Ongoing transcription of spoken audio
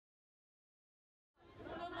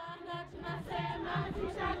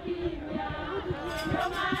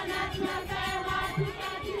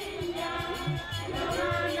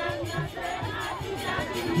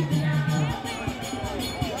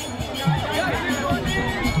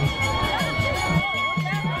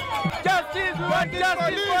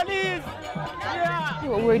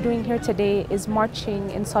What we're doing here today is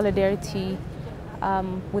marching in solidarity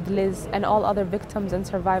with Liz and all other victims and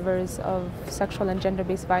survivors of sexual and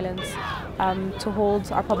gender-based violence, to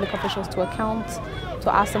hold our public officials to account,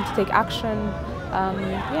 to ask them to take action,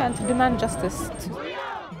 and to demand justice.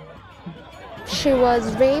 She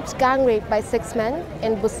was raped, gang raped by 6 men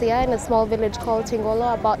in Busia in a small village called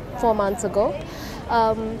Tingolo about 4 months ago.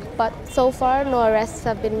 But so far no arrests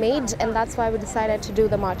have been made, and that's why we decided to do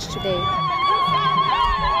the march today.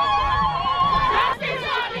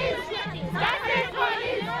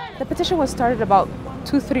 The petition was started about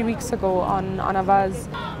 2-3 weeks ago on Avaz,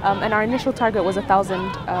 and our initial target was 1,000,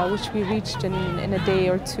 which we reached in a day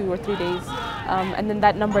or 2 or 3 days. And then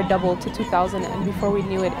that number doubled to 2,000, and before we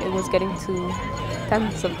knew it, it was getting to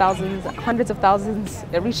tens of thousands, hundreds of thousands.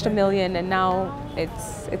 It reached 1 million, and now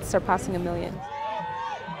it's surpassing 1 million.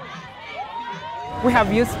 We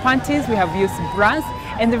have used panties, we have used bras,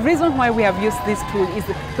 and the reason why we have used this tool is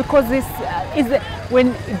because this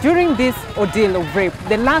during this ordeal of rape,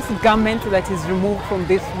 the last garment that is removed from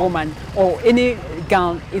this woman or any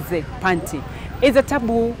gown is a panty. It's a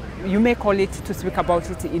taboo, you may call it, to speak about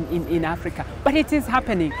it in Africa, but it is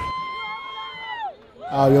happening.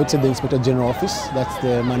 We're outside the Inspector General office. That's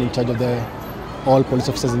the man in charge of all police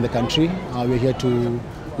officers in the country. We're here to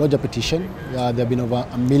lodge a petition. There have been over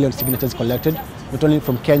 1 million signatures collected, not only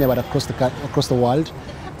from Kenya but across the world,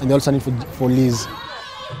 and they also need for Liz.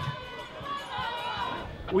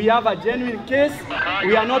 We have a genuine case.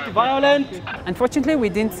 We are not violent. Unfortunately, we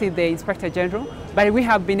didn't see the Inspector General, but we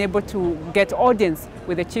have been able to get audience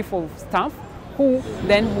with the Chief of Staff, who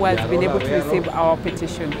has been able to receive our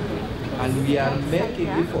petition. And we are making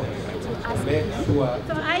efforts to make sure.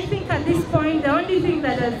 So I think at this point, the only thing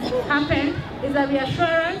that has happened is a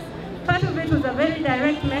reassurance. Part of it was a very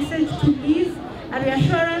direct message to Liz, a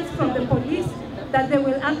reassurance from the police that they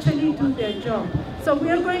will actually do their job. So we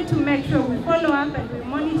are going to make sure we follow up and we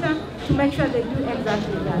monitor to make sure they do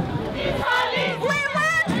exactly that.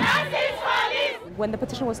 When the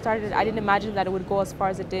petition was started, I didn't imagine that it would go as far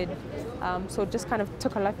as it did. So it just kind of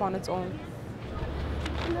took a life on its own.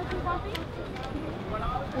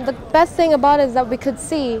 The best thing about it is that we could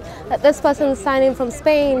see that this person is signing from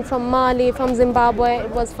Spain, from Mali, from Zimbabwe.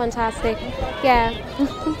 It was fantastic. Yeah.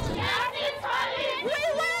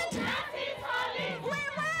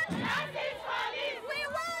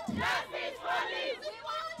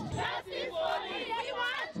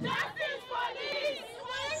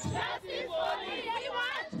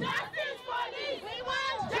 Justice for Liz! We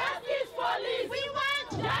want justice for Liz! We want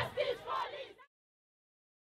justice!